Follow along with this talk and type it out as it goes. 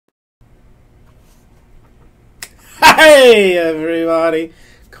Hey everybody,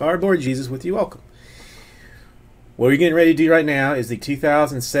 Cardboard Jesus with you. Welcome. What we're getting ready to do right now is the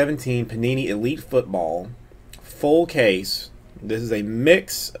 2017 Panini Elite Football full case. This is a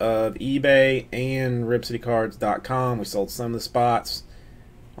mix of eBay and RipCityCards.com. We sold some of the spots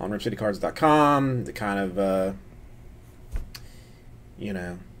on RipCityCards.com to kind of,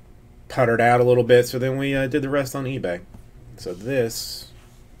 puttered out a little bit. So then we did the rest on eBay. So this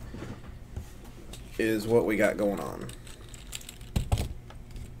is what we got going on.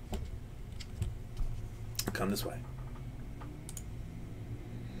 Come this way.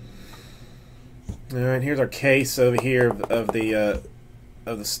 All right, here's our case over here of the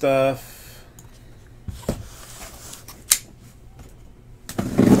stuff.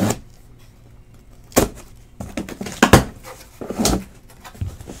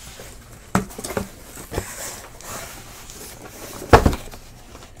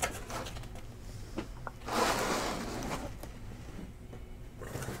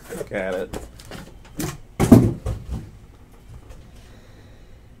 Look at it.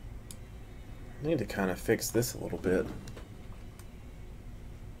 I need to kind of fix this a little bit.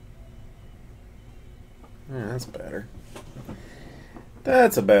 Yeah, that's better.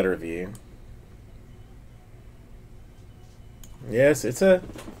 That's a better view. Yes, it's a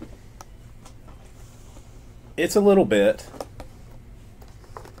little bit.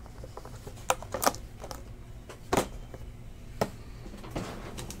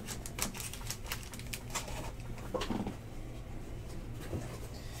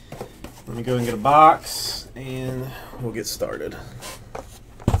 Let me go and get a box, and we'll get started.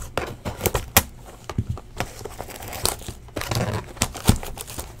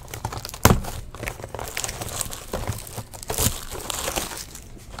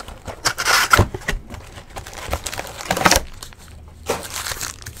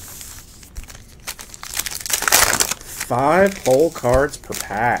 Five whole cards per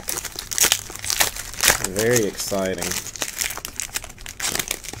pack. Very exciting.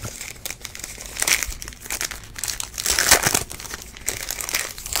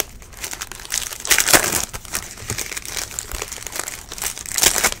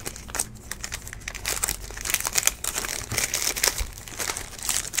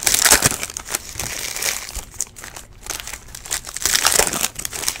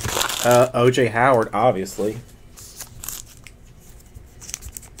 O.J. Howard, obviously.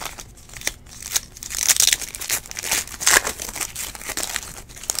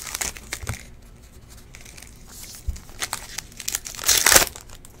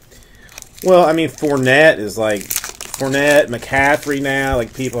 Well, I mean, Fournette is like Fournette, McCaffrey now.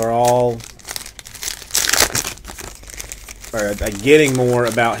 Like people are all getting more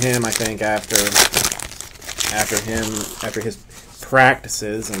about him. I think after his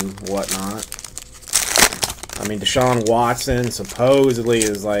practices and whatnot. I mean, Deshaun Watson supposedly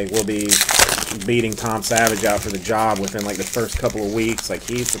is will be beating Tom Savage out for the job within like the first couple of weeks. Like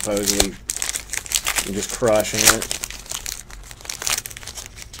he's supposedly just crushing it.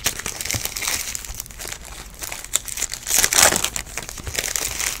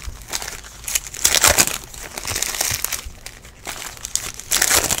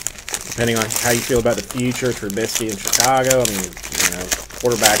 Depending on how you feel about the future, Trubisky in Chicago. I mean,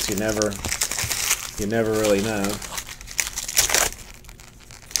 quarterbacks you never really know.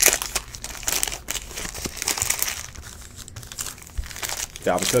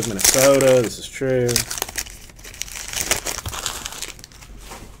 Dalvin Cook, Minnesota. This is true.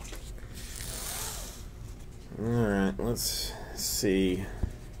 All right, let's see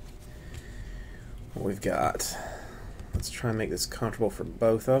what we've got. Let's try and make this comfortable for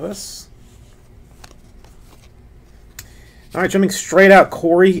both of us. All right, jumping straight out,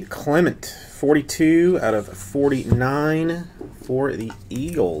 Corey Clement, 42 out of 49 for the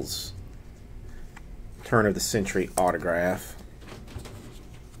Eagles. Turn of the century autograph.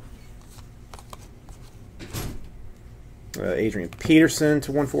 Adrian Peterson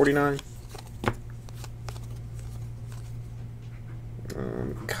to 149.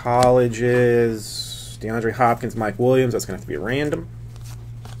 Colleges, DeAndre Hopkins, Mike Williams. That's going to have to be a random.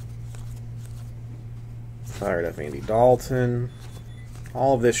 Fired up Andy Dalton.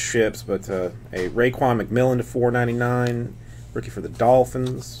 All of this ships, but a Raekwon McMillan to 499. Rookie for the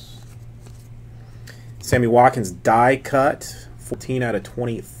Dolphins. Sammy Watkins die cut. 14 out of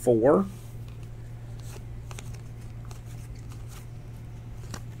 24.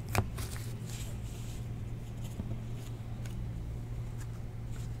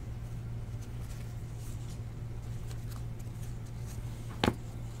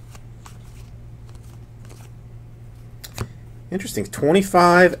 Interesting.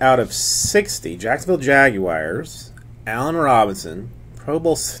 25 out of 60. Jacksonville Jaguars. Allen Robinson, Pro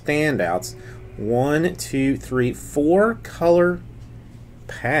Bowl standouts. 1, 2, 3, 4 color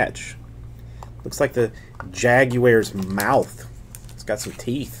patch. Looks like the Jaguar's mouth. It's got some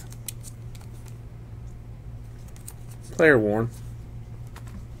teeth. Player worn.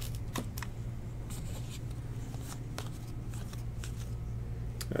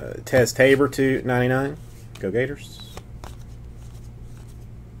 Tez Tabor /99. Go Gators.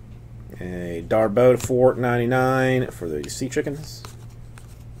 A Darboh /499 for the Sea Chickens.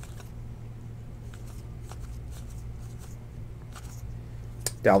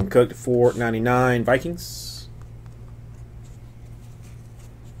 Dalvin Cook /499 Vikings.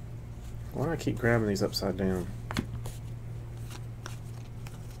 Why do I keep grabbing these upside down?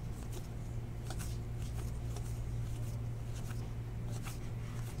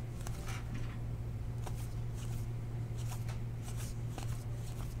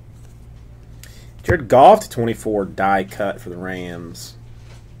 Jared Goff /24 die cut for the Rams.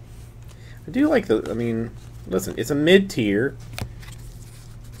 I do like the, I mean, listen, it's a mid-tier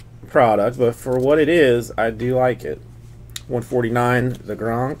product, but for what it is, I do like it. 149 the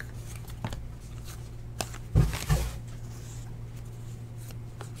Gronk.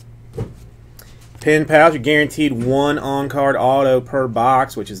 Pin pouch, you're guaranteed 1 on-card auto per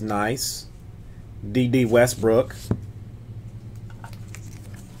box, which is nice. D.D. Westbrook.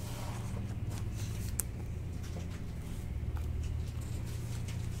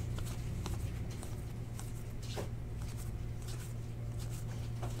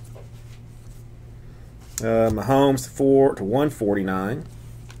 Mahomes /149.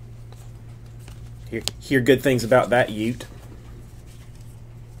 Hear good things about that Ute.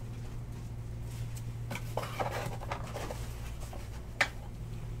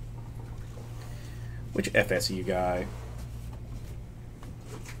 Which FSU guy?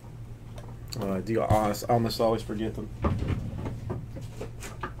 Do you almost always forget them?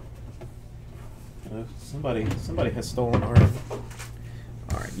 Somebody has stolen our.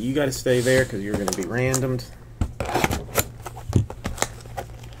 Alright, you got to stay there because you're going to be randomed.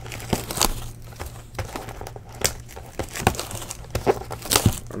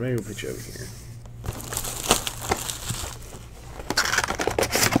 Or maybe we'll put you over here.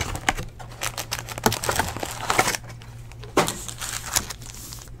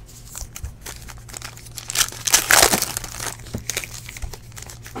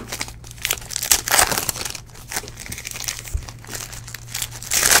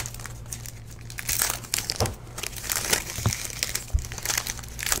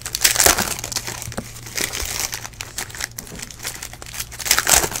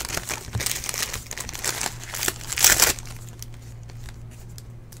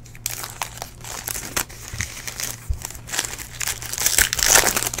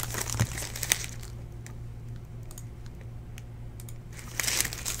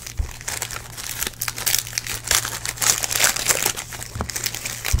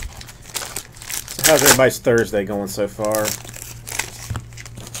 How's everybody's Thursday going so far?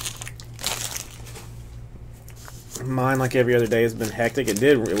 Mine, like every other day, has been hectic.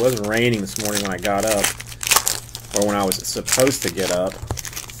 It wasn't raining this morning when I got up, or when I was supposed to get up.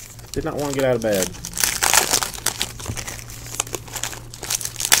 Did not want to get out of bed.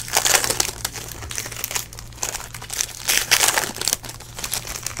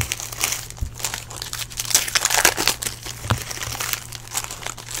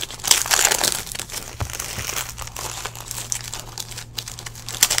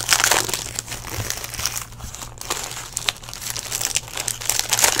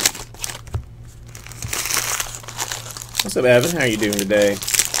 What's up, Evan? How are you doing today?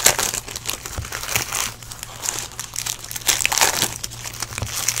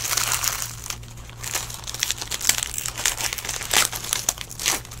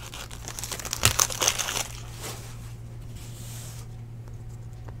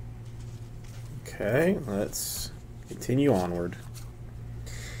 Okay, let's continue onward.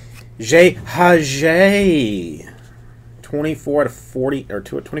 Hajay. 24/40 or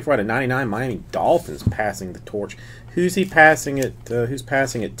 24/99 Miami Dolphins passing the torch. Who's he passing it? Who's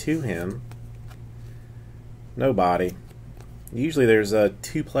passing it to him? Nobody. Usually there's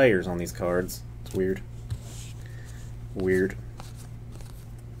 2 players on these cards. It's weird. Weird.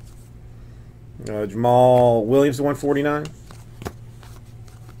 Jamal Williams /149.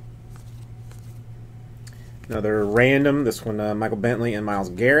 Another random. This one, Michael Bentley and Myles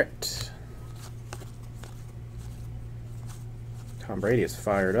Garrett. Tom Brady is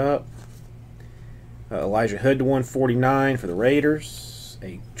fired up. Elijah Hood /149 for the Raiders.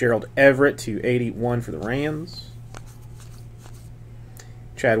 A Gerald Everett /81 for the Rams.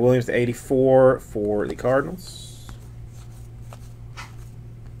 Chad Williams /84 for the Cardinals.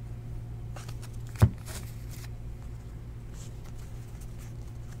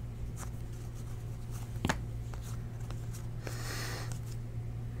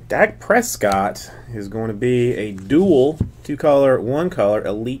 Dak Prescott is going to be a dual 2-color, 1-color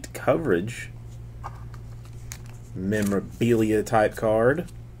elite coverage memorabilia type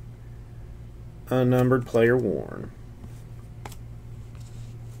card. Unnumbered, player worn.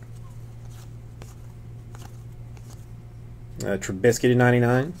 Trubisky to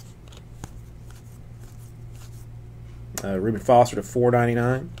 99. Reuben Foster to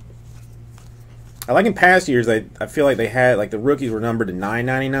 499. I like in past years, I feel like they had, like the rookies were numbered to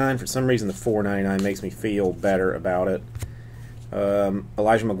 999. For some reason, the 499 makes me feel better about it.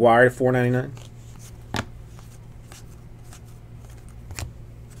 Elijah McGuire to 499.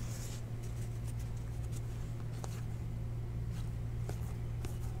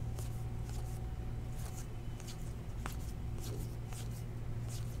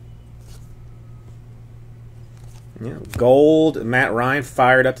 Yeah, gold, Matt Ryan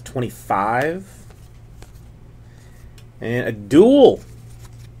fired up to 25. And a duel.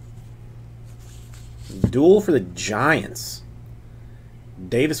 Duel for the Giants.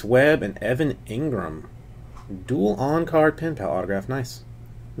 Davis Webb and Evan Ingram. Dual on-card pen pal autograph. Nice.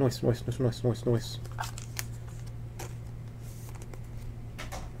 Nice, nice, nice, nice, nice, nice.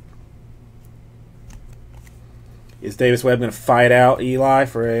 Is Davis Webb going to fight out Eli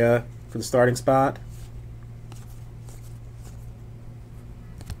for the starting spot?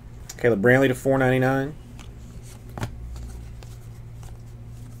 Caleb Brantley to 499.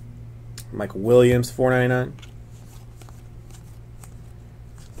 Michael Williams 499.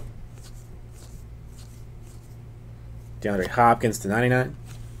 DeAndre Hopkins to 99.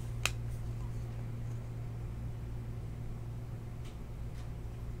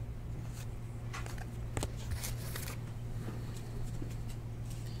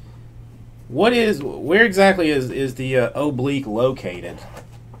 Where exactly is the oblique located?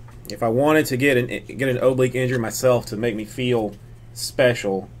 If I wanted to get an oblique injury myself to make me feel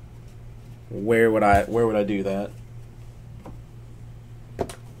special, where would I do that?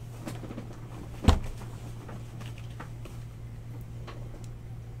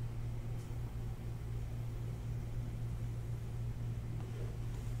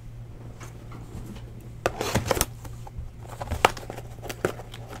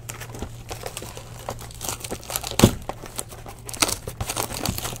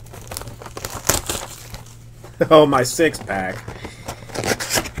 Oh, my 6-pack.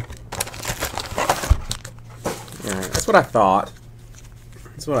 That's what I thought.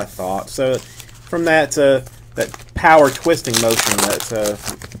 That's what I thought. So, from that that power twisting motion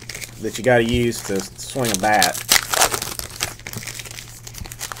that you got to use to swing a bat,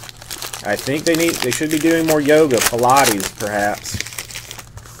 I think they should be doing more yoga, Pilates, perhaps.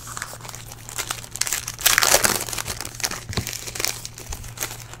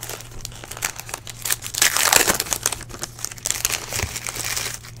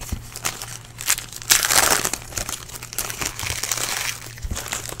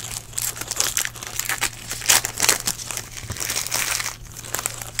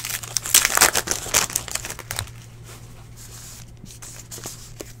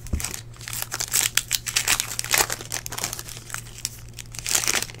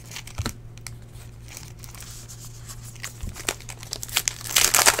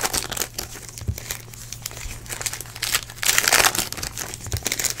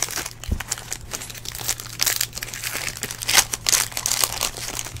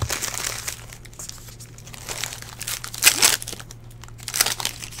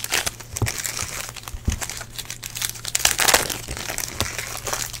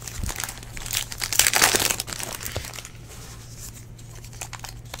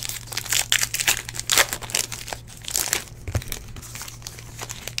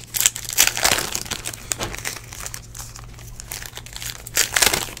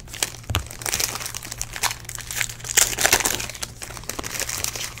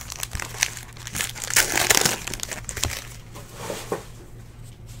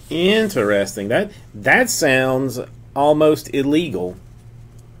 Interesting. That sounds almost illegal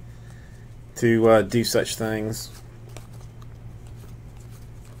to do such things.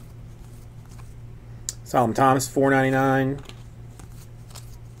 Solomon Thomas, $4.99.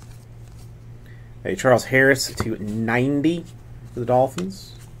 Hey, Charles Harris to 90 for the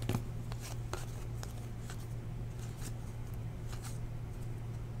Dolphins.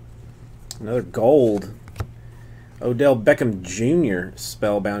 Another gold. Odell Beckham Jr.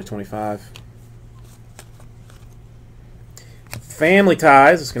 Spellbound to 25. Family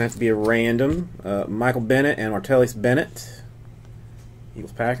ties. It's going to have to be a random. Michael Bennett and Martellus Bennett.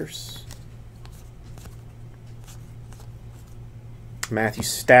 Eagles Packers. Matthew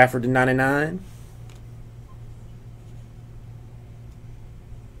Stafford to 99.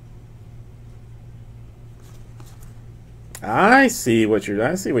 I see what you're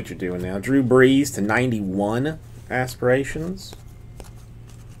doing now. Drew Brees to 91 aspirations.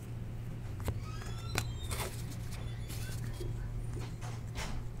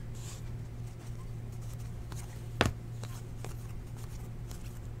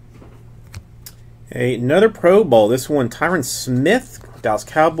 Another Pro Bowl. This one, Tyron Smith, Dallas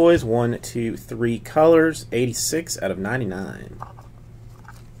Cowboys. 1, 2, 3 colors. 86 out of 99.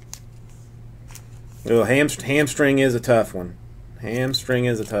 Oh, hamstring is a tough one. Hamstring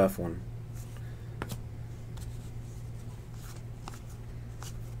is a tough one.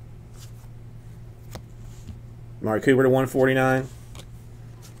 Amari Cooper to 149.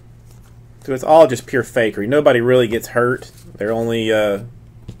 So it's all just pure fakery. Nobody really gets hurt. They're only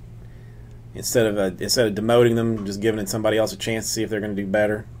instead of demoting them, just giving somebody else a chance to see if they're going to do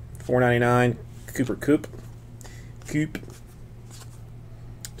better. 499. Cooper Coop.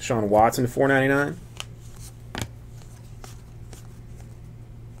 Deshaun Watson to 499.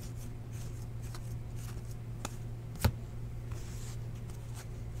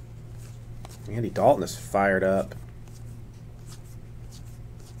 Andy Dalton is fired up.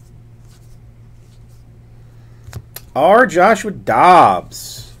 Joshua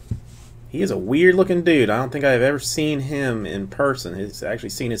Dobbs. He is a weird looking dude. I don't think I've ever seen him in person. He's actually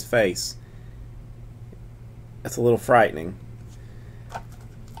seen his face. That's a little frightening.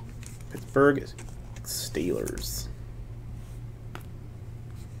 Pittsburgh Steelers.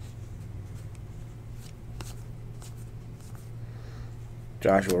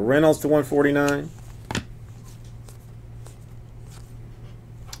 Joshua Reynolds to 149.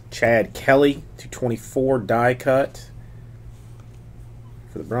 Chad Kelly to 24 die cut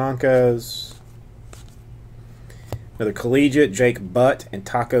for the Broncos. Another collegiate, Jake Butt and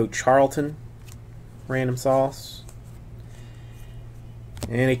Taco Charlton. Random sauce.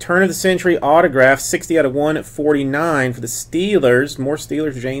 And a turn of the century autograph, 60 out of 149 for the Steelers. More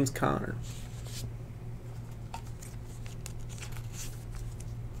Steelers, James Conner.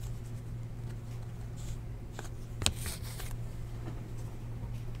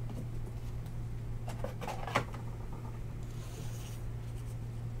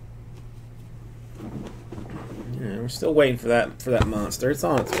 We're still waiting for that monster. It's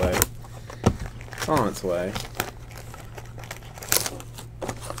on its way. It's on its way.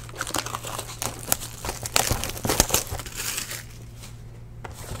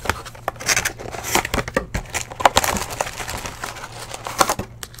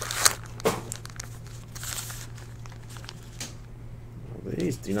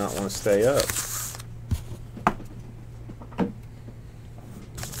 These do not want to stay up.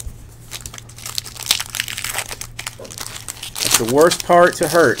 The worst part to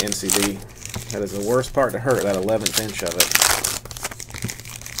hurt, NCB. That is the worst part to hurt, that 11th inch of it.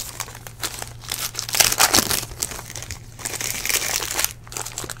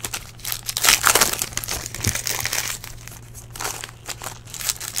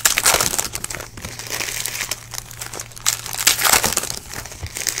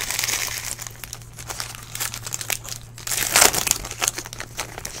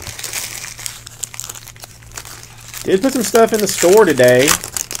 Did put some stuff in the store today,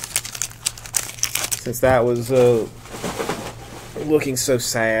 since that was looking so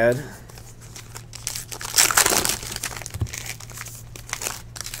sad.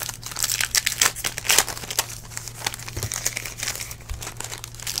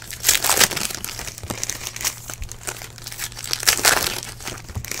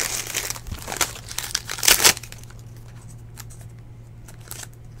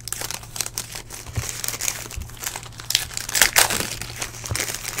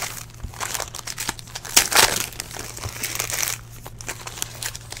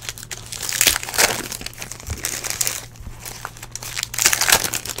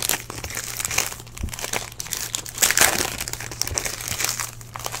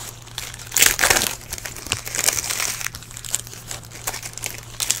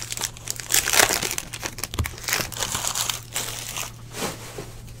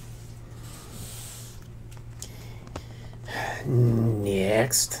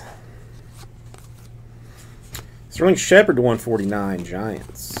 Next, Sterling Shepard to 149,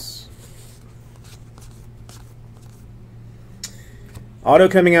 Giants. Auto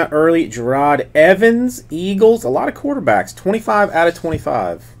coming out early, Gerard Evans, Eagles. A lot of quarterbacks, 25 out of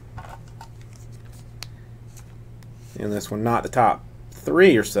 25. And this one, not the top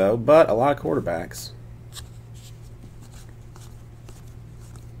 3 or so, but a lot of quarterbacks.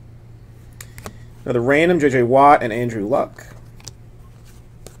 Another random, J.J. Watt and Andrew Luck.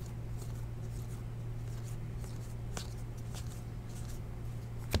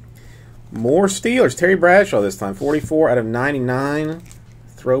 More Steelers. Terry Bradshaw this time. 44 out of 99.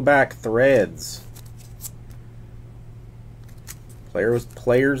 Throwback threads.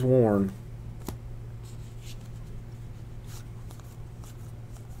 Players worn.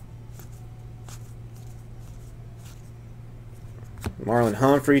 Marlon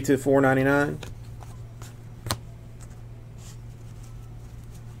Humphrey to 499.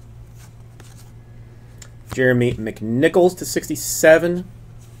 Jeremy McNichols to 67.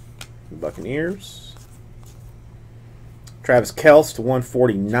 Buccaneers. Travis Kelce to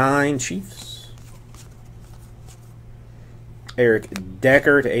 149. Chiefs. Eric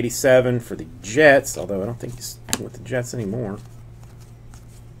Decker to 87 for the Jets, although I don't think he's with the Jets anymore.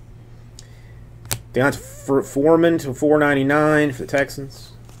 Deonta Foreman to 499 for the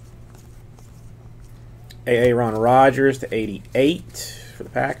Texans. Aaron Rodgers to 88 for the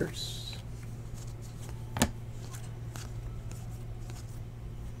Packers.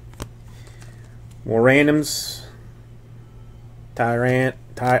 More randoms. Tyrant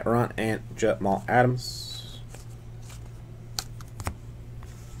and Jamal Adams.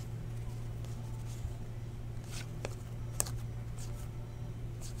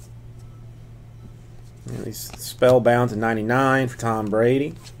 And he's spellbound to 99 for Tom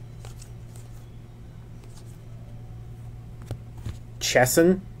Brady.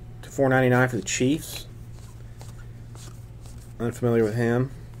 Chesson to 499 for the Chiefs. Unfamiliar with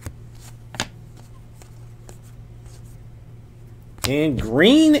him. And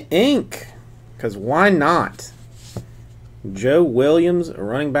green ink, because why not? Joe Williams,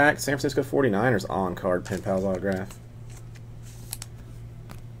 running back, San Francisco 49ers on-card pen pals autograph.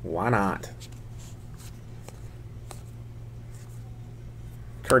 Why not?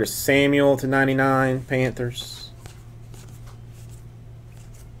 Curtis Samuel to 99, Panthers.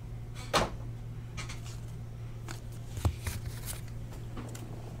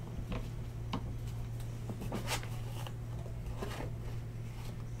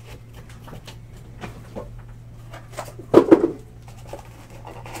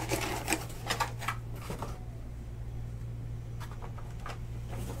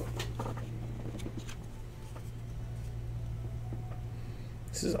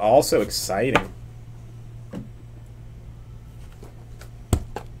 This is also exciting.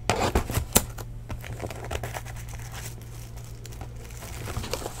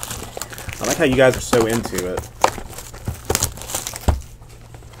 I like how you guys are so into it.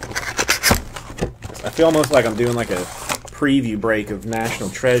 I feel almost like I'm doing like a preview break of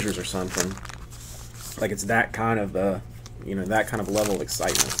National Treasures or something. Like it's that kind of, you know, that kind of level of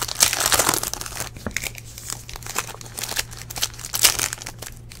excitement.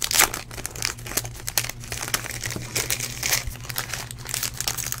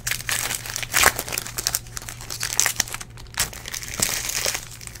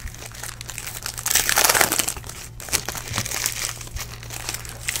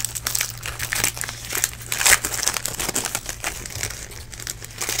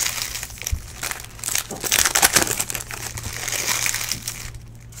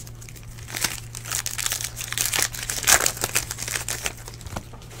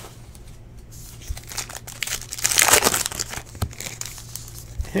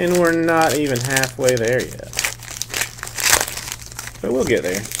 And we're not even halfway there yet. But we'll get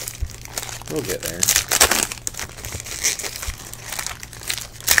there. We'll get there.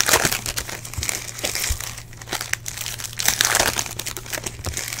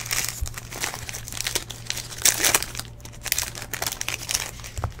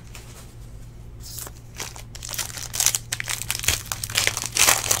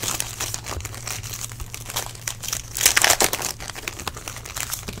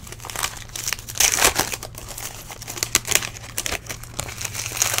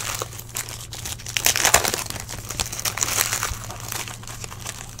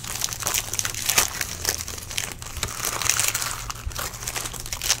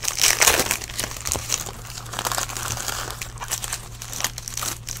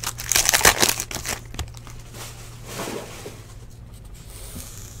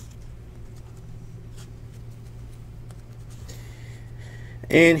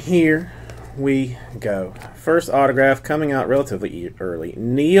 And here we go. First autograph coming out relatively early.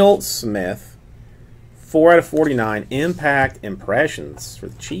 Neil Smith, 4 out of 49. Impact Impressions for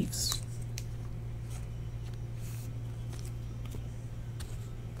the Chiefs.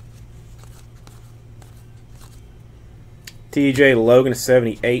 TJ Logan,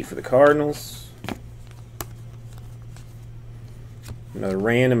 78 for the Cardinals. Another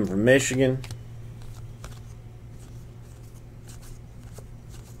random from Michigan.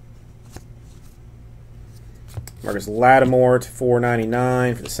 Marcus Lattimore to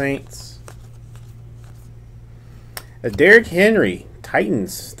 499 for the Saints. Derrick Henry,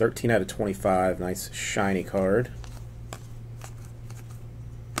 Titans, 13 out of 25. Nice shiny card.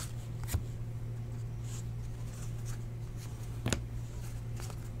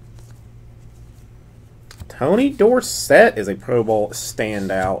 Tony Dorsett is a Pro Bowl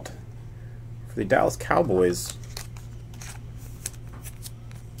standout for the Dallas Cowboys.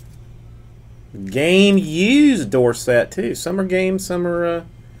 Game used Dorsett too. Some are game, some are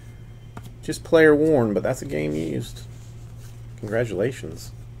just player worn, but that's a game used.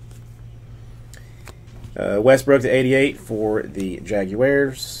 Congratulations. Westbrook to 88 for the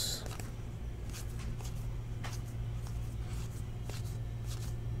Jaguars.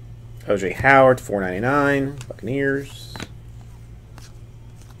 O.J. Howard to 499, Buccaneers.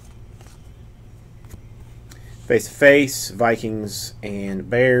 Face to face, Vikings and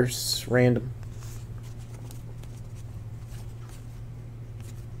Bears, random.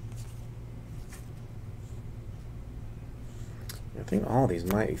 I think all these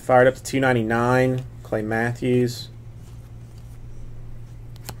might be fired up to 299. Clay Matthews.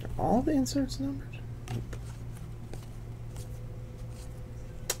 Are all the inserts numbered?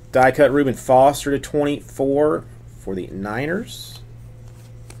 Die cut Reuben Foster to 24 for the Niners.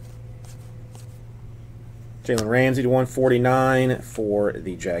 Jalen Ramsey to 149 for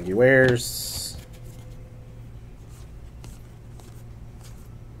the Jaguars.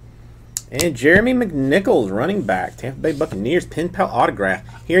 And Jeremy McNichols, running back, Tampa Bay Buccaneers, pen pal autograph.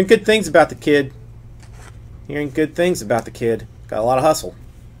 Hearing good things about the kid. Hearing good things about the kid. Got a lot of hustle.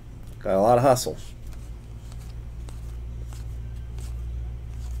 Got a lot of hustle.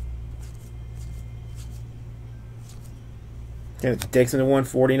 Kenneth Dixon to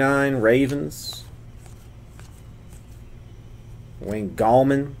 149, Ravens. Wayne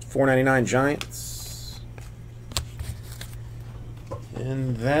Gallman, 499, Giants.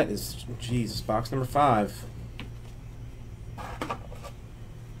 And that is, Jesus, box number 5.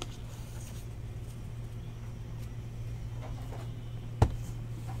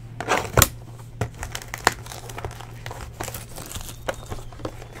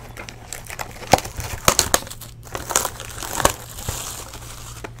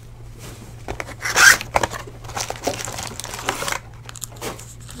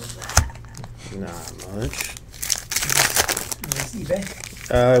 Not much.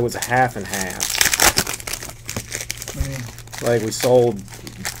 It was a half and half. Like we sold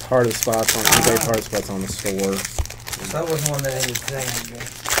part of the spots on eBay, part of the spots on the store. That wasn't one that ended today on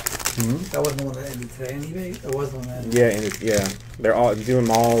eBay. That wasn't the one that ended today on eBay. There was one that ended. Yeah, yeah. They're all doing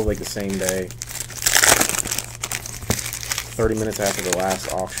them all like the same day. 30 minutes after the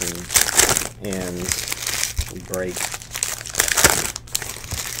last auction, and we break.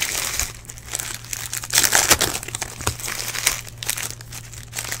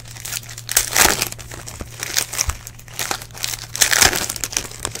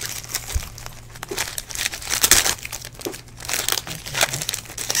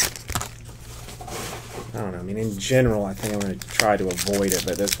 I don't know. I mean, in general, I think I'm going to try to avoid it,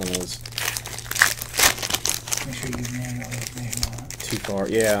 but this one was Make sure you give me his name on it. too far.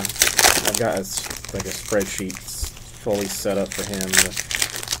 Yeah, I've got like a spreadsheet fully set up for him.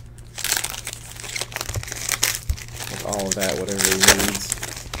 With all of that, whatever he needs.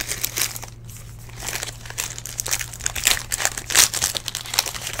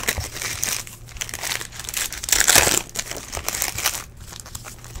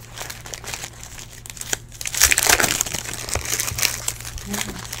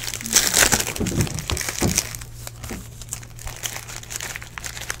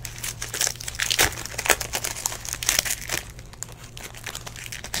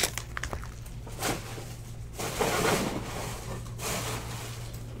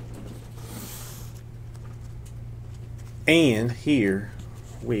 And here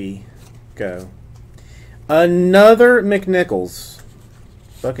we go. Another McNichols.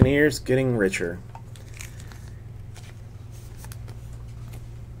 Buccaneers getting richer.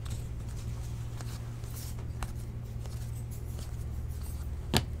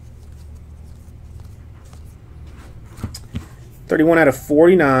 $31 out of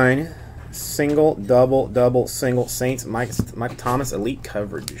 49. Single, double, double, single. Saints, Mike Thomas, elite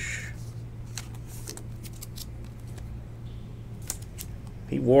coverage.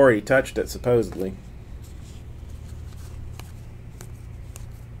 He wore it, he touched it, supposedly.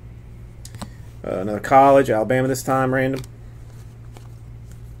 Another college, Alabama this time, random.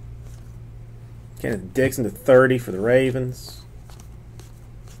 Kenneth Dixon to 30 for the Ravens.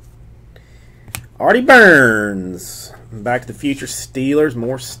 Artie Burns. Back to the Future Steelers,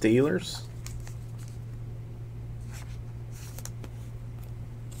 more Steelers.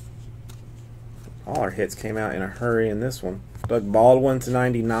 All our hits came out in a hurry in this one. Doug Baldwin to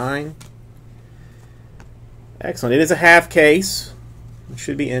 99. Excellent. It is a half case. It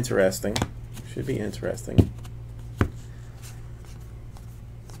should be interesting. Should be interesting.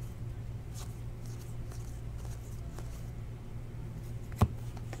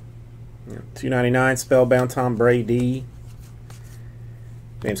 Yeah, $2.99 Spellbound Tom Brady.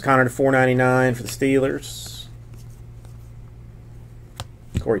 James Conner to $4.99 for the Steelers.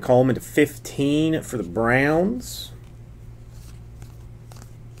 Corey Coleman to 15 for the Browns.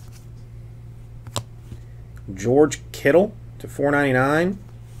 George Kittle to $4.99.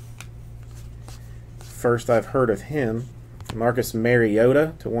 First I've heard of him. Marcus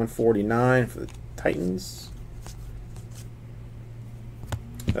Mariota to $149 for the Titans.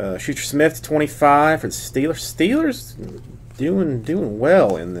 Shooter Smith to 25 for the Steelers. Steelers doing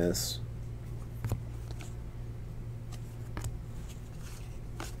well in this.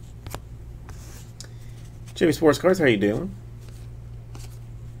 Jimmy Sports Cards, how you doing?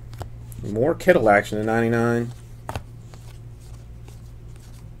 More Kittle action at 99.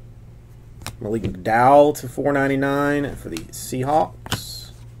 Malik McDowell to $4.99 for the Seahawks.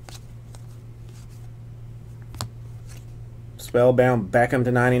 Spellbound Beckham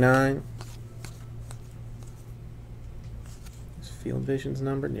to 99. Is Field Vision's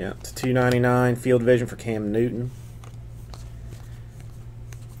numbered? Yeah, to $2.99. Field Vision for Cam Newton.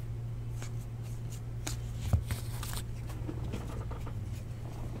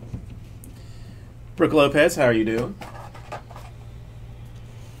 Brooke Lopez, how are you doing?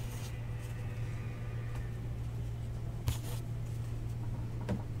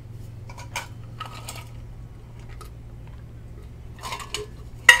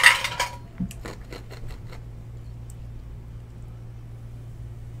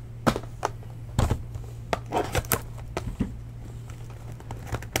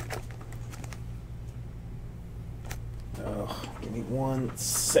 Oh, give me 1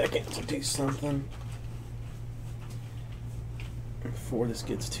 second to do something before this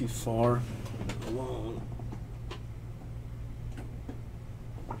gets too far along.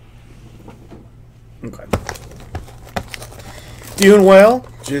 Okay. Doing well.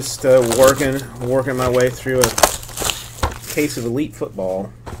 Just working my way through a case of elite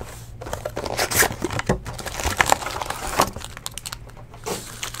football.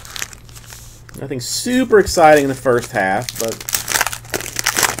 Nothing super exciting in the first half, but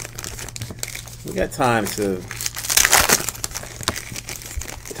we got time to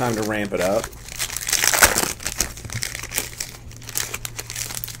ramp it up.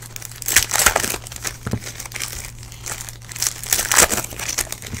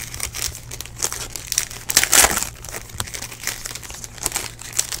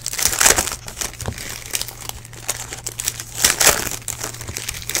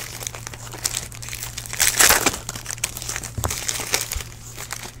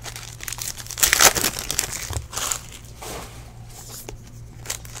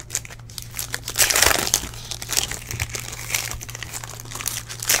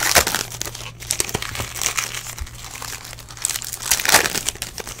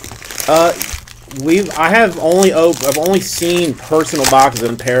 I've only seen personal boxes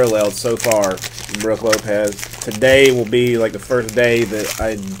unparalleled so far, Brooke Lopez. Today will be like the first day that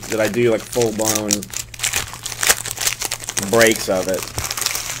I do like full blown breaks of it.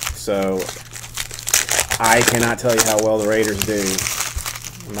 So I cannot tell you how well the Raiders do.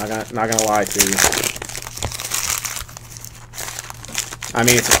 I'm not gonna lie to you. I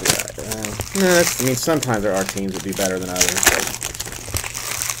mean, sometimes there are teams that do better than others.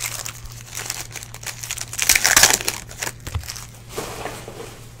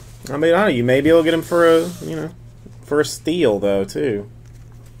 I mean, I don't know. You may be able to get him for a steal though too.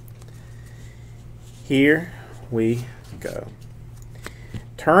 Here we go.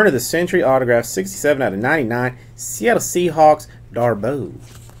 Turn of the century autograph, 67 out of 99. Seattle Seahawks, Darbo.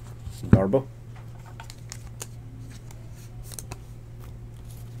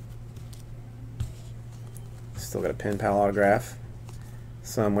 Still got a pen pal autograph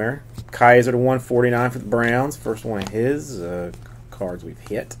somewhere. Kaiser to 149 for the Browns. First one of his cards we've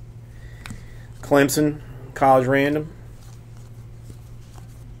hit. Clemson, college random.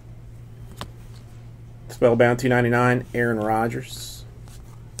 Spellbound $2.99, Aaron Rodgers.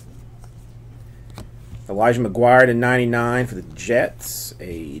 Elijah McGuire to 99 for the Jets.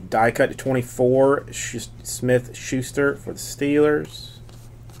 A die cut to 24, Smith Schuster for the Steelers.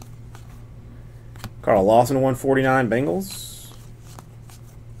 Carl Lawson to 149, Bengals.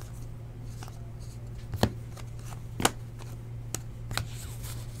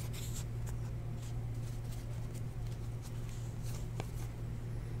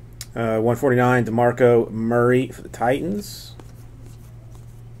 149, DeMarco Murray for the Titans.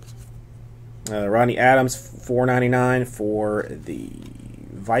 Rodney Adams, 499 for the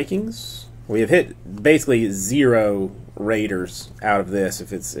Vikings. We have hit basically 0 Raiders out of this. If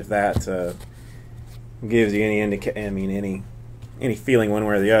that gives you any feeling one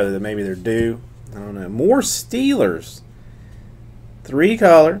way or the other that maybe they're due. I don't know. More Steelers.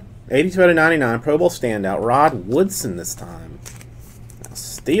 3-color, 82 out of 99, Pro Bowl standout, Rod Woodson this time. Now,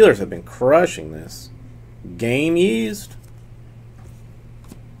 Steelers have been crushing this. Game used.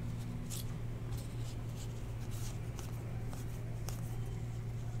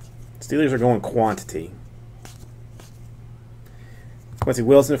 Steelers are going quantity. Quincy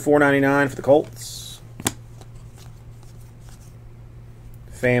Wilson at $4.99 for the Colts.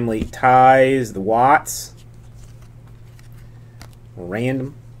 Family Ties, the Watts.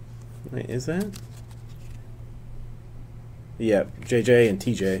 Random. Wait, is that? Yeah, JJ and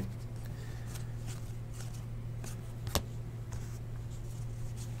TJ.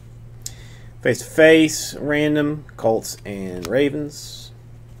 Face to face, random, Colts and Ravens.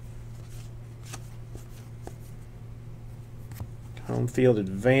 Home field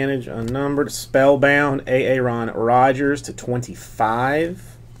advantage, unnumbered. Spellbound, Aaron Rodgers to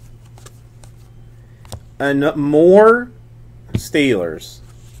 25. And more Steelers.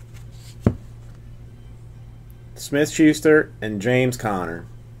 Smith-Schuster and James Conner.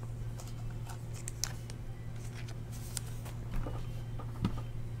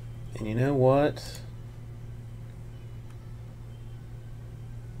 And you know what?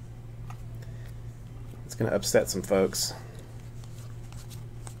 It's going to upset some folks.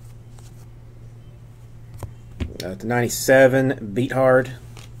 To 97, beat hard.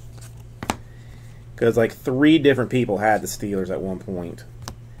 Because like 3 different people had the Steelers at one point.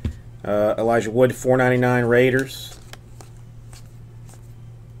 Elijah Wood, $4.99 Raiders.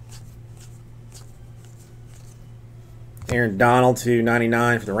 Aaron Donald to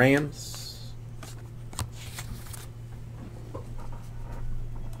 99 for the Rams.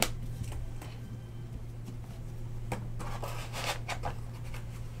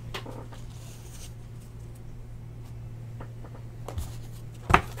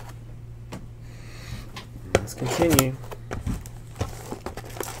 Let's continue.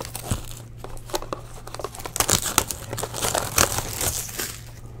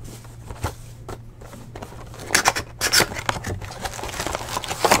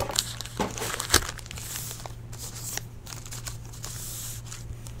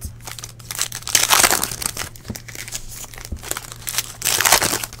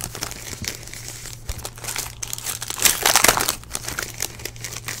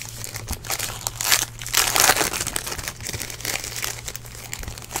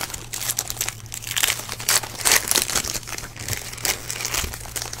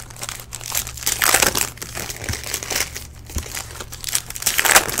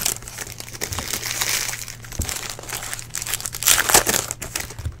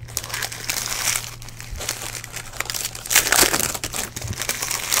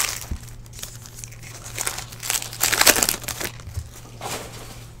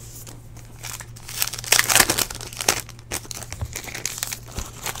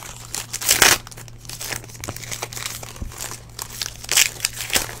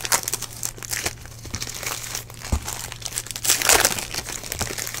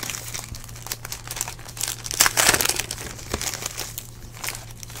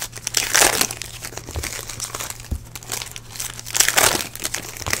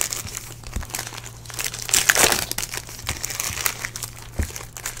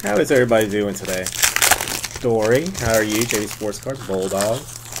 How is everybody doing today? Dory, how are you? JD Sports Cards, Bulldog.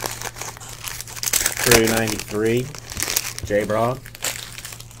 Crew 93, J-Brog.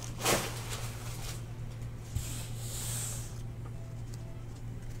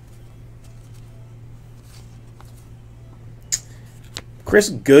 Chris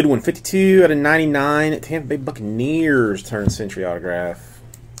Goodwin, 52 out of 99. Tampa Bay Buccaneers turn century autograph.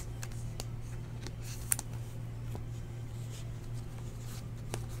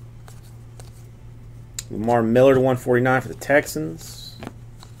 Lamar Miller to 149 for the Texans.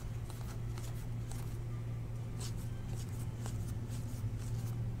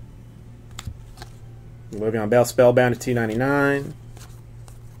 Le'Veon Bell spellbound to 299.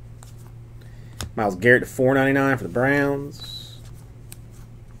 Myles Garrett to 499 for the Browns.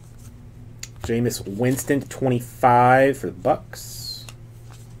 Jameis Winston to 25 for the Bucks.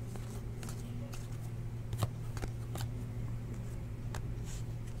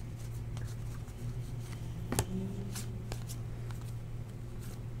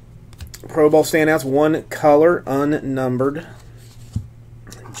 Pro Bowl standouts, 1 color, unnumbered.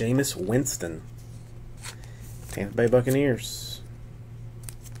 Jameis Winston. Tampa Bay Buccaneers.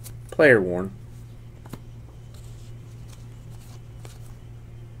 Player worn.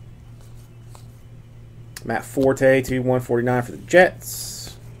 Matt Forte, 2/149 for the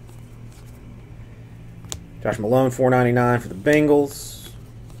Jets. Josh Malone, 4.99 for the Bengals.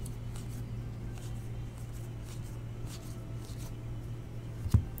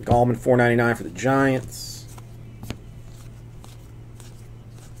 Gallman, 4.99 for the Giants.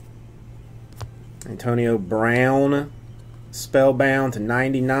 Antonio Brown, spellbound to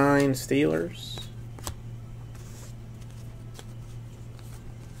 99, Steelers.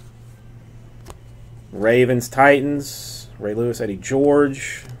 Ravens, Titans. Ray Lewis, Eddie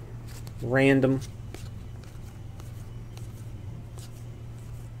George. Random.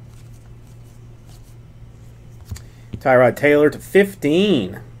 Tyrod Taylor to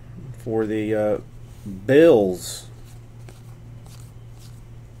 15 for the Bills.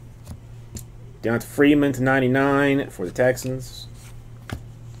 Deonta Freeman to 99 for the Texans.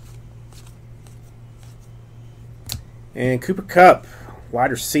 And Cooper Kupp,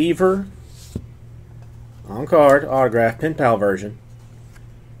 wide receiver. On card, autograph, pen pal version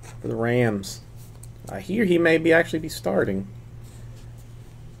for the Rams. I hear he may actually be starting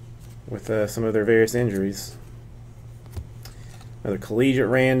with some of their various injuries. Another collegiate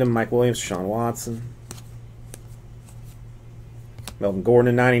random, Mike Williams, Sean Watson. Melvin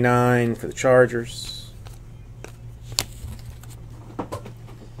Gordon to 99 for the Chargers.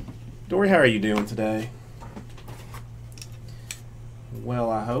 Dory, how are you doing today? Well,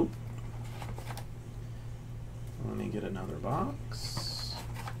 I hope. Let me get another box.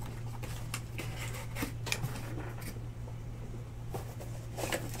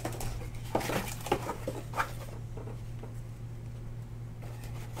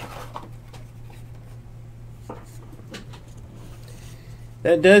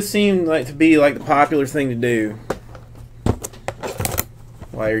 That does seem like to be like the popular thing to do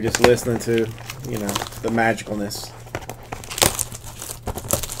while you're just listening to, you know, the magicalness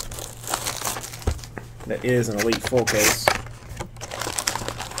that is an Elite full case.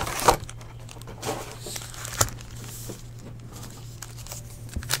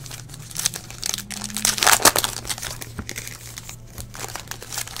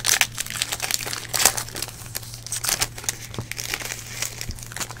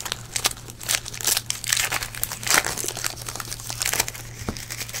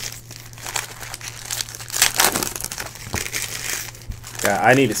 Yeah,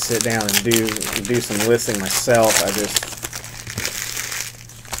 I need to sit down and do some listing myself.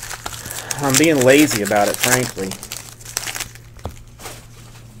 I'm being lazy about it, frankly.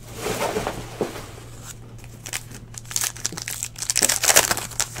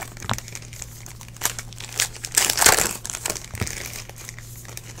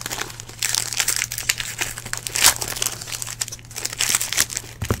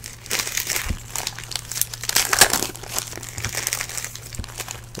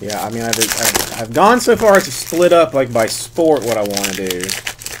 Yeah, I mean, I've gone so far as to split up, like, by sport what I want to do.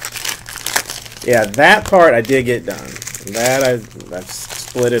 Yeah, that part I did get done. That I've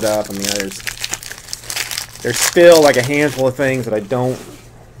split it up. I mean, there's still, like, a handful of things that I don't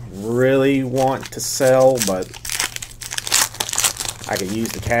really want to sell, but I could use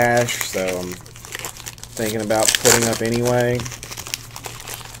the cash, so I'm thinking about putting up anyway.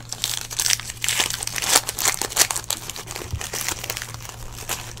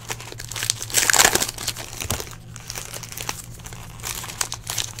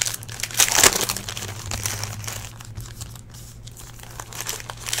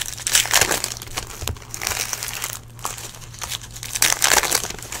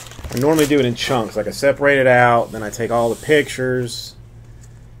 I normally do it in chunks. Like I separate it out, then I take all the pictures,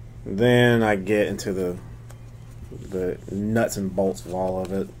 then I get into the nuts and bolts of all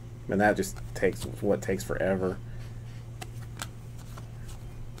of it, and that just takes forever.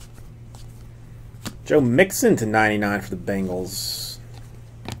 Joe Mixon to 99 for the Bengals.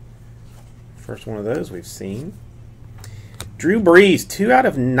 First one of those we've seen. Drew Brees,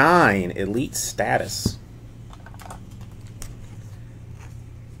 2/9, elite status.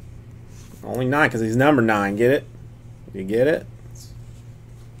 Only 9 because he's number 9. Get it? You get it?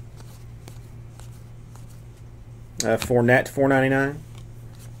 Fournette to 4.99.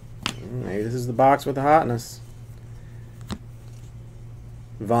 Maybe this is the box with the hotness.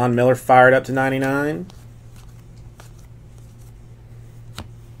 Von Miller fired up to 99.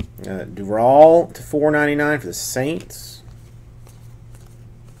 Dural to 4.99 for the Saints.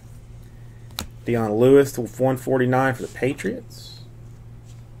 Deion Lewis to 149 for the Patriots.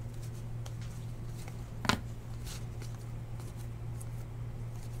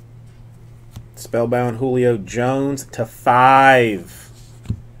 Spellbound Julio Jones /5.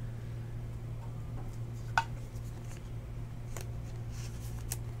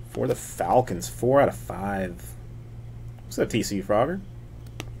 For the Falcons, 4 out of 5. What's up, TC Frogger?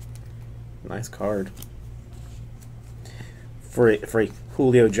 Nice card. For a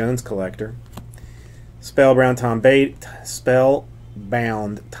Julio Jones collector. Spellbound Tom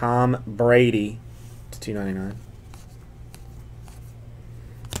Brady /299.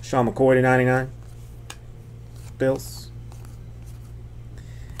 Sean McCoy /99. Bills.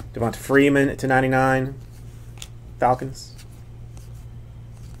 Devonta Freeman /99. Falcons.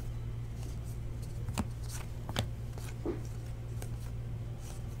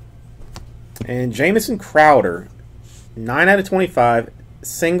 And Jamison Crowder, 9 out of 25,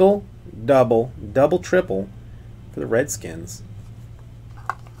 single, double, double, triple for the Redskins.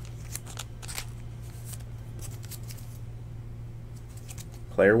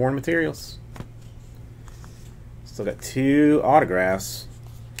 Player worn materials. Still got 2 autographs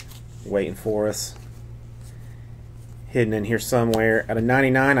waiting for us. Hidden in here somewhere. Out of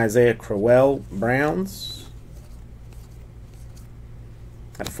 99, Isaiah Crowell, Browns.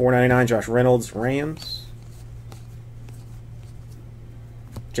 At 4.99, Josh Reynolds, Rams.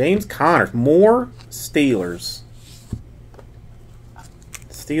 James Conner, more Steelers.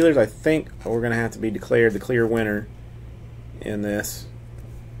 Steelers, I think, we're going to have to be declared the clear winner in this.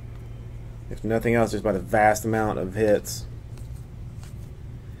 If nothing else, just by the vast amount of hits.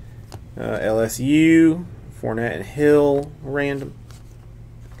 LSU, Fournette and Hill, random.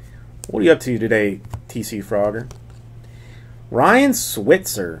 What are you up to today, TC Frogger? Ryan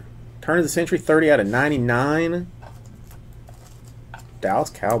Switzer, turn of the century, 30 out of 99. Dallas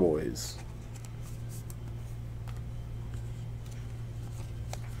Cowboys.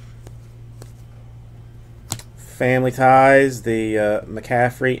 Family Ties, the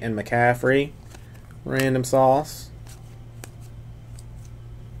McCaffrey and McCaffrey random sauce.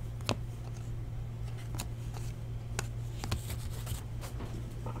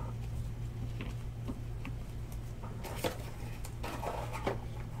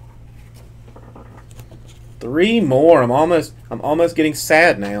 Three more. I'm almost getting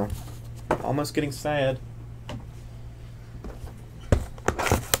sad now. Almost getting sad.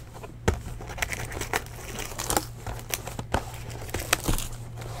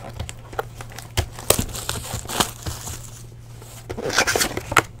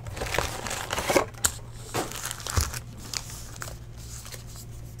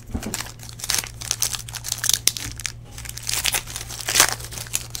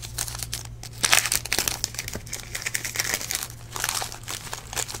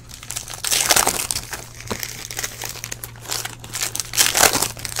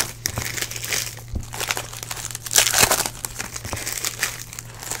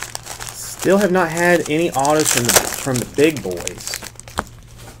 Still have not had any autos from the big boys.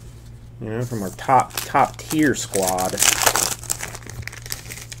 You know, from our top tier squad.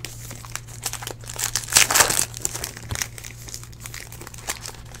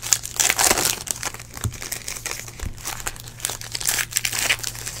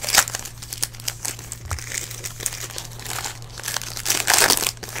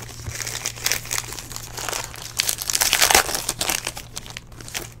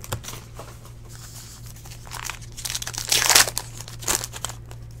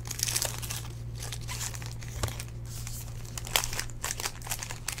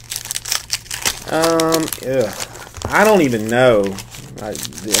 I don't even know. I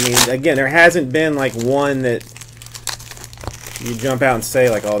mean, again, there hasn't been like one that you jump out and say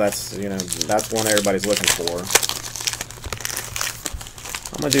like, oh, that's, you know, that's one everybody's looking for.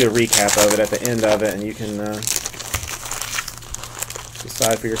 I'm gonna do a recap of it at the end of it, and you can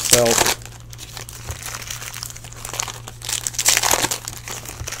decide for yourself.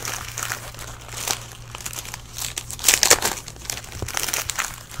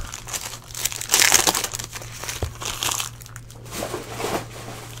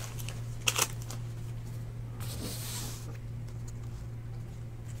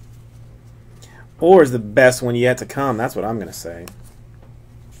 Or is the best one yet to come? That's what I'm going to say.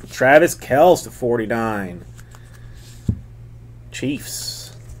 Travis Kelce /49.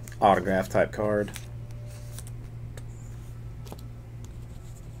 Chiefs. Autograph type card.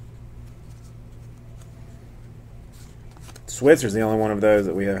 Switzer's the only one of those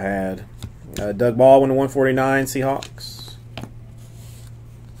that we have had. Doug Baldwin /149. Seahawks.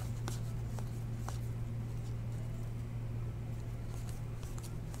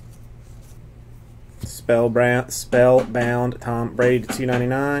 Spellbound Tom Brady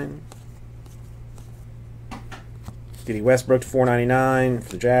 /299. Diddy Westbrook /499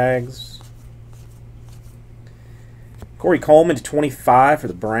 for the Jags. Corey Coleman to 25 for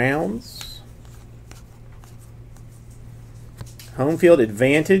the Browns. Home field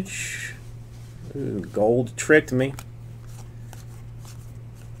advantage. Ooh, gold tricked me.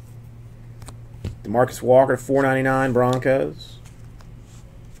 DeMarcus Walker to 499 Broncos.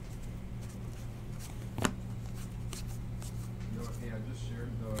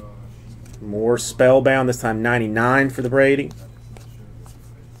 More Spellbound, this time 99 for the Brady.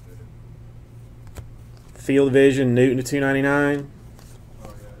 Field Vision, Newton to 299.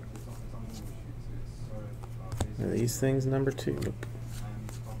 Are these things number 2? Nope.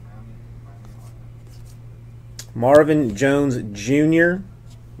 Marvin Jones Jr.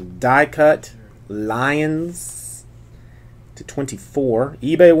 Die cut Lions to 24.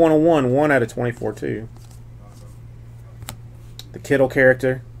 eBay 101, 1 out of 24 too. The Kittle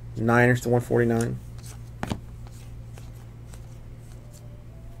character, Niners to 149.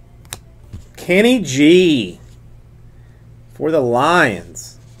 Kenny G for the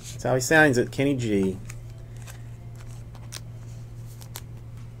Lions. That's how he sounds it, Kenny G.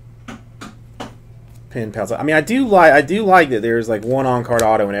 Pen pals. I mean, I do like that there's like one on-card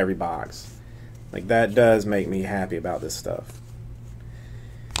auto in every box. Like that does make me happy about this stuff.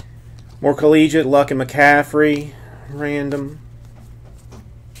 More collegiate, Luck and McCaffrey, random.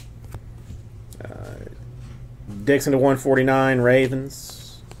 Dixon to 149, Ravens.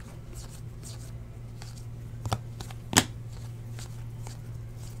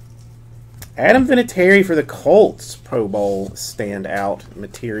 Adam Vinatieri for the Colts, Pro Bowl standout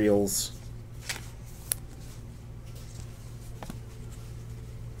materials.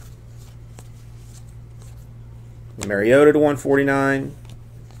 Mariota to 149.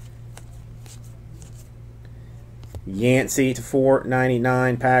 Yancey to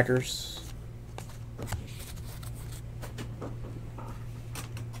 499 Packers.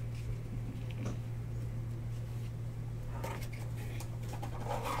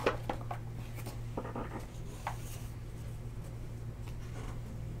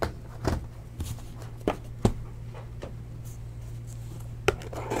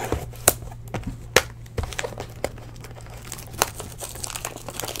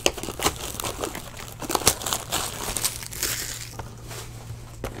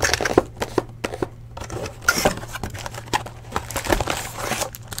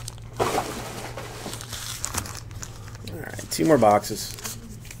 Two more boxes.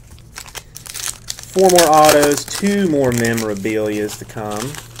 4 more autos, 2 more memorabilias to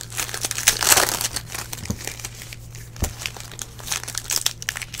come.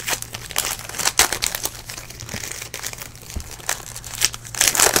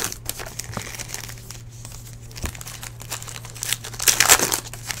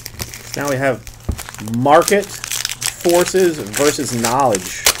 Now we have market forces versus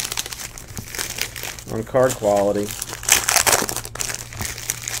knowledge on card quality.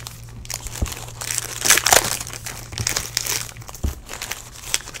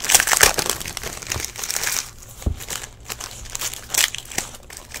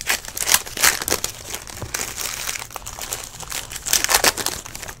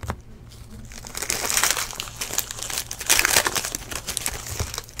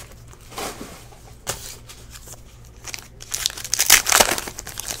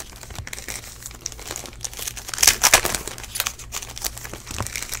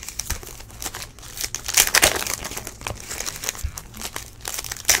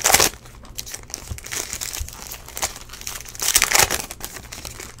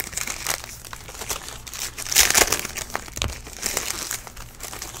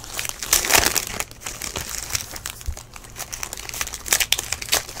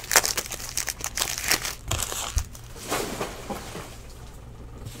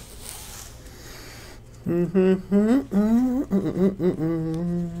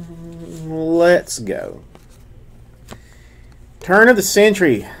 Let's go. Turn of the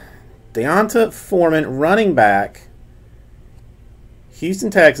century. Deonta Foreman, running back.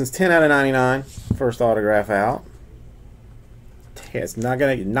 Houston Texans, 10 out of 99. First autograph out. It's not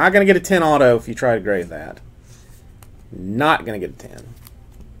gonna get a 10 auto if you try to grade that. Not gonna get a 10.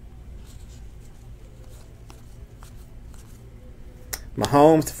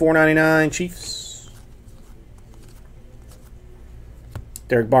 Mahomes to 499, Chiefs.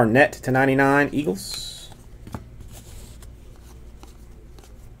 Derek Barnett to 99, Eagles.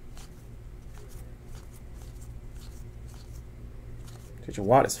 J.J.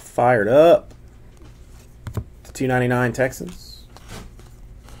 Watt is fired up to 299, Texans.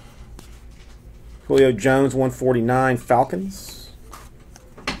 Julio Jones, 149, Falcons.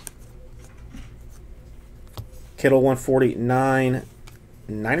 Kittle, 149,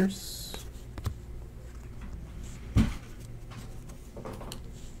 Niners.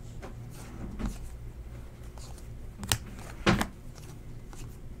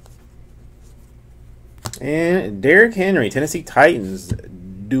 And Derrick Henry, Tennessee Titans,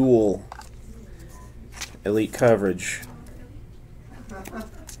 dual elite coverage.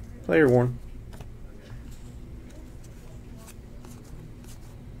 Player worn.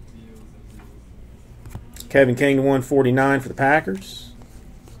 Kevin King to 149 for the Packers.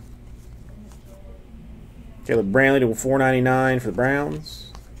 Caleb Brantley to 499 for the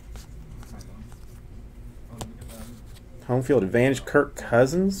Browns. Home field advantage, Kirk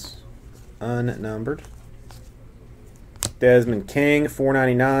Cousins, unnumbered. Desmond King,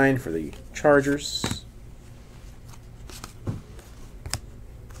 499 for the Chargers.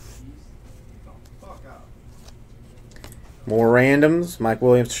 More randoms, Mike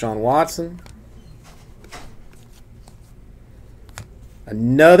Williams to Sean Watson.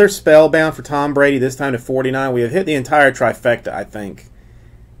 Another spellbound for Tom Brady, this time to 49. We have hit the entire trifecta, I think.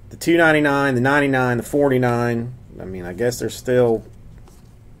 The 299, the 99, the 49. I mean, I guess there's still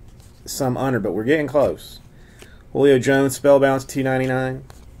some under, but we're getting close. Julio Jones, spellbound to 299.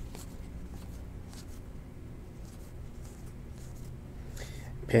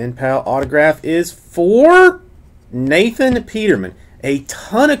 Pen pal autograph is for Nathan Peterman. A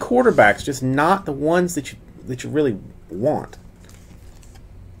ton of quarterbacks, just not the ones that you really want.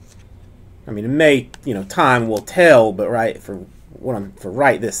 I mean, it may, time will tell, but for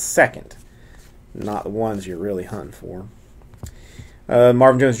right this second, not the ones you're really hunting for.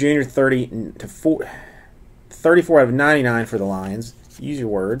 Marvin Jones Jr. 34 out of 99 for the Lions. Use your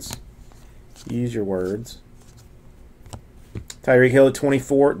words. Use your words. Tyreek Hill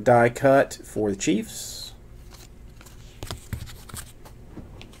 24 die cut for the Chiefs.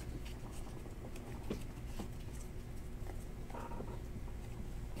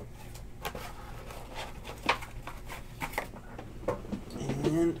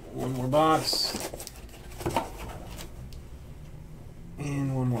 And one more box.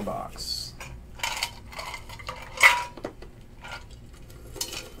 And one more box.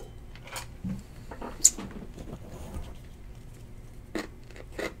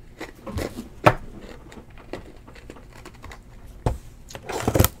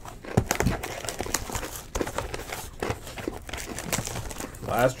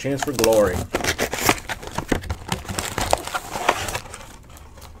 Last chance for glory.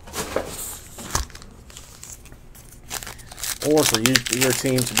 Or for your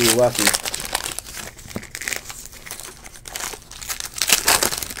team to be lucky.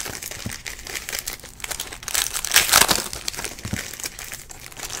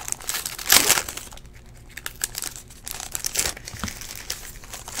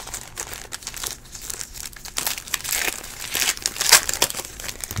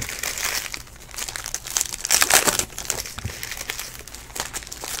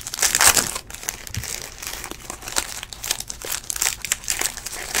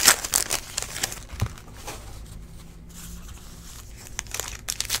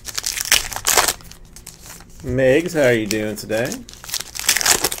 Megs, how are you doing today?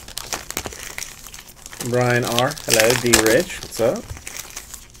 Brian R, hello. D Rich, what's up?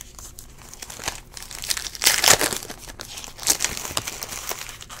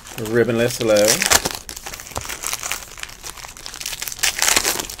 Ribbonless, hello.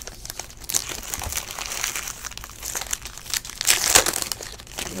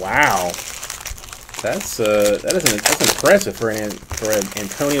 Wow, that's impressive for an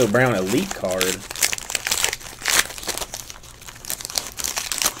Antonio Brown elite card.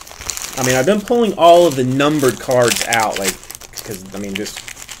 I mean, I've been pulling all of the numbered cards out, because, I mean, just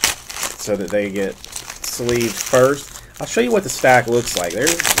so that they get sleeved first. I'll show you what the stack looks like.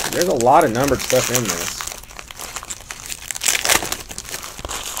 There's a lot of numbered stuff in this.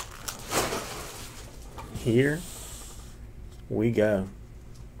 Here we go.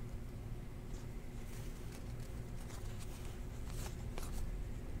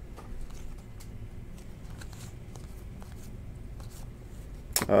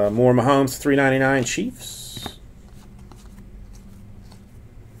 More Mahomes, $3.99 Chiefs.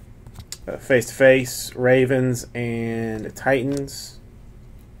 Face-to-face, Ravens and Titans.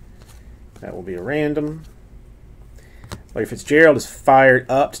 That will be a random. Larry Fitzgerald is fired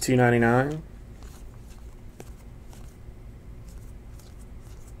up to $2.99.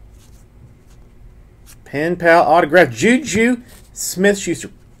 Pen pal autograph, Juju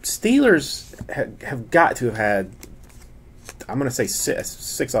Smith-Schuster. Steelers have got to have had, I'm going to say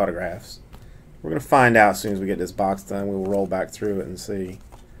six autographs. We're going to find out as soon as we get this box done. We will roll back through it and see.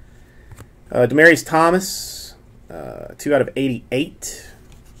 Demaryius Thomas, 2 out of 88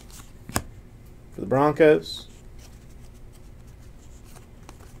 for the Broncos.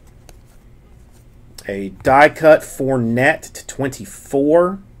 A die cut Fournette to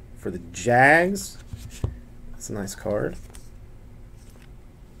 24 for the Jags. That's a nice card.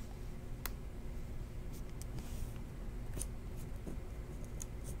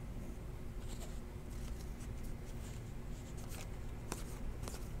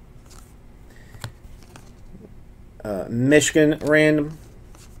 Michigan random.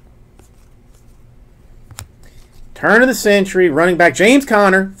 Turn of the century, running back James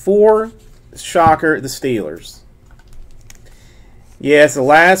Conner for, shocker, the Steelers. Yeah, it's the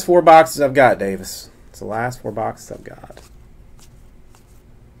last 4 boxes I've got, Davis. It's the last 4 boxes I've got.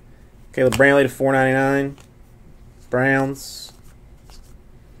 Caleb Brantley to 499. Browns.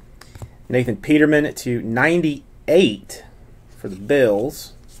 Nathan Peterman to 98 for the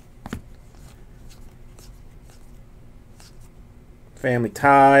Bills. Family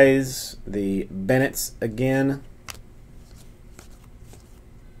Ties, the Bennetts again.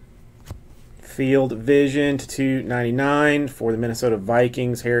 Field Vision to 299 for the Minnesota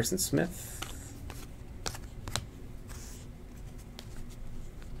Vikings, Harrison Smith.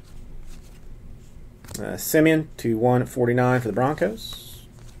 Simeon to 149 for the Broncos.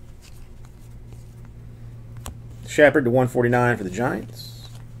 Shepard to 149 for the Giants.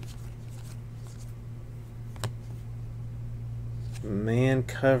 Man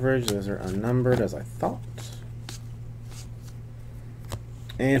coverage, those are unnumbered as I thought.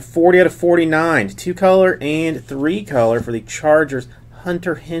 And 40 out of 49, 2-color and 3-color for the Chargers,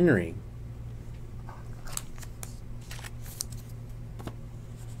 Hunter Henry.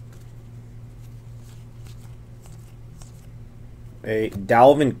 A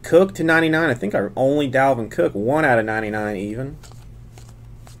Dalvin Cook to 99. I think our only Dalvin Cook, 1 out of 99 even.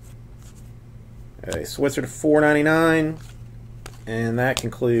 A Switzer to 499. And that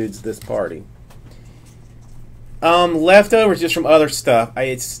concludes this party. Leftovers just from other stuff.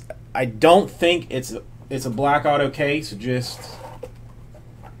 I don't think it's a black auto case, just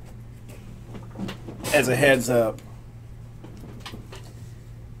as a heads up.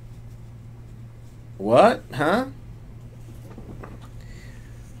 What? Huh?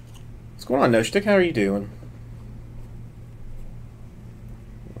 What's going on, No Stick? How are you doing?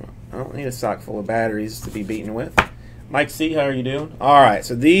 I don't need a sock full of batteries to be beaten with. Mike C, how are you doing? All right,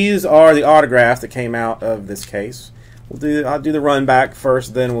 so these are the autographs that came out of this case. I'll do the run back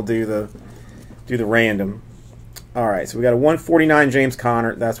first, then we'll do the random. All right, so we got a 149 James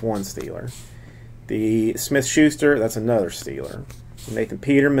Conner, that's one Steeler. The Smith Schuster, that's another Steeler. Nathan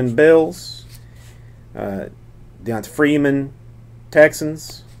Peterman, Bills. Deonta Freeman,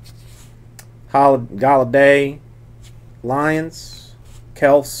 Texans. Galladay, Lions.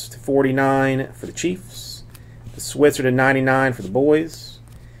 Kels to 49 for the Chiefs. Switzer to 99 for the Boys.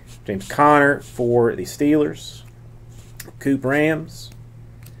 James Conner for the Steelers. Coop Rams.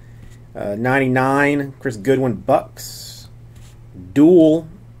 99 Chris Goodwin Bucks. Dual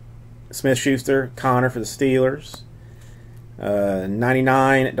Smith-Schuster Conner for the Steelers.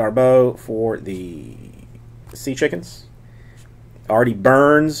 99 Darboh for the Sea Chickens. Artie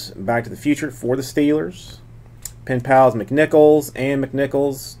Burns Back to the Future for the Steelers. Pen Pals McNichols and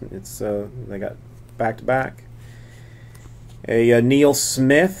McNichols. It's they got back to back. A Neil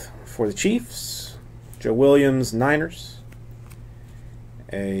Smith for the Chiefs. Joe Williams, Niners.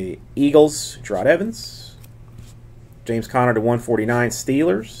 A Eagles, Gerard Evans. James Conner to 149,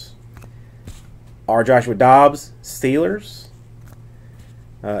 Steelers. R. Joshua Dobbs, Steelers.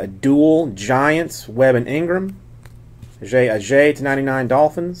 A dual Giants, Webb and Ingram. Ajay to 99,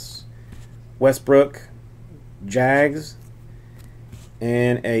 Dolphins. Westbrook, Jags.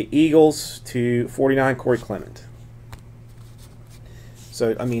 And a Eagles to 49, Corey Clement.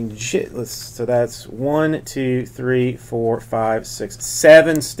 So, I mean, shit. So that's 1, 2, 3, 4, 5, 6,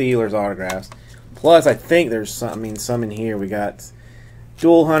 7 Steelers autographs. Plus, I think there's some in here. We got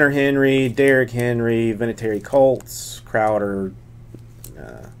dual Hunter Henry, Derrick Henry, Vinatieri Colts, Crowder,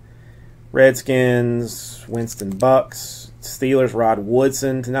 Redskins, Winston Bucks, Steelers, Rod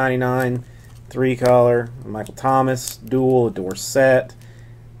Woodson to 99, 3-color, Michael Thomas, dual, Dorsett,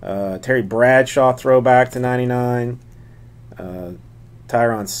 Terry Bradshaw throwback to 99,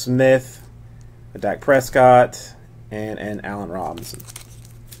 Tyron Smith, Dak Prescott, and Allen Robinson.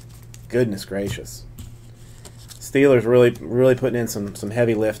 Goodness gracious. Steelers really putting in some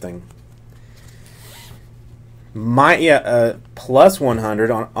heavy lifting. Plus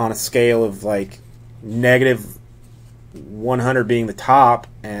 100 on a scale of like negative 100 being the top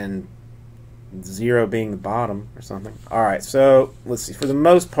and 0 being the bottom or something. All right, so let's see. For the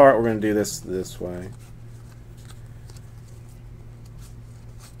most part, we're going to do this way.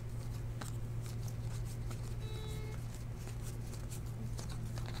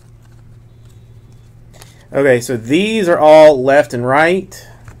 Okay, so these are all left and right.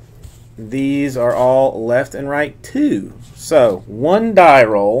 these are all left and right too. So 1 die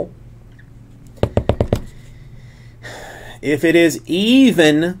roll. If it is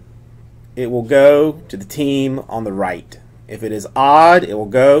even, it will go to the team on the right. If it is odd, it will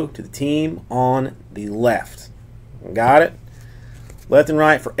go to the team on the left. Got it? Left and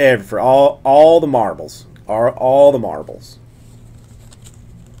right for all the marbles. All the marbles.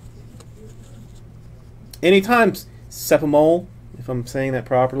 Anytime sepamole, if I'm saying that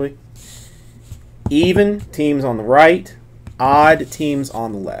properly. Even, teams on the right. Odd, teams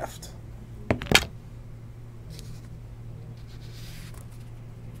on the left.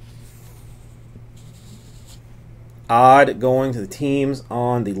 Odd going to the teams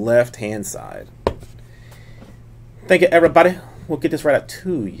on the left-hand side. Thank you, everybody. We'll get this right out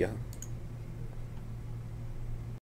to you.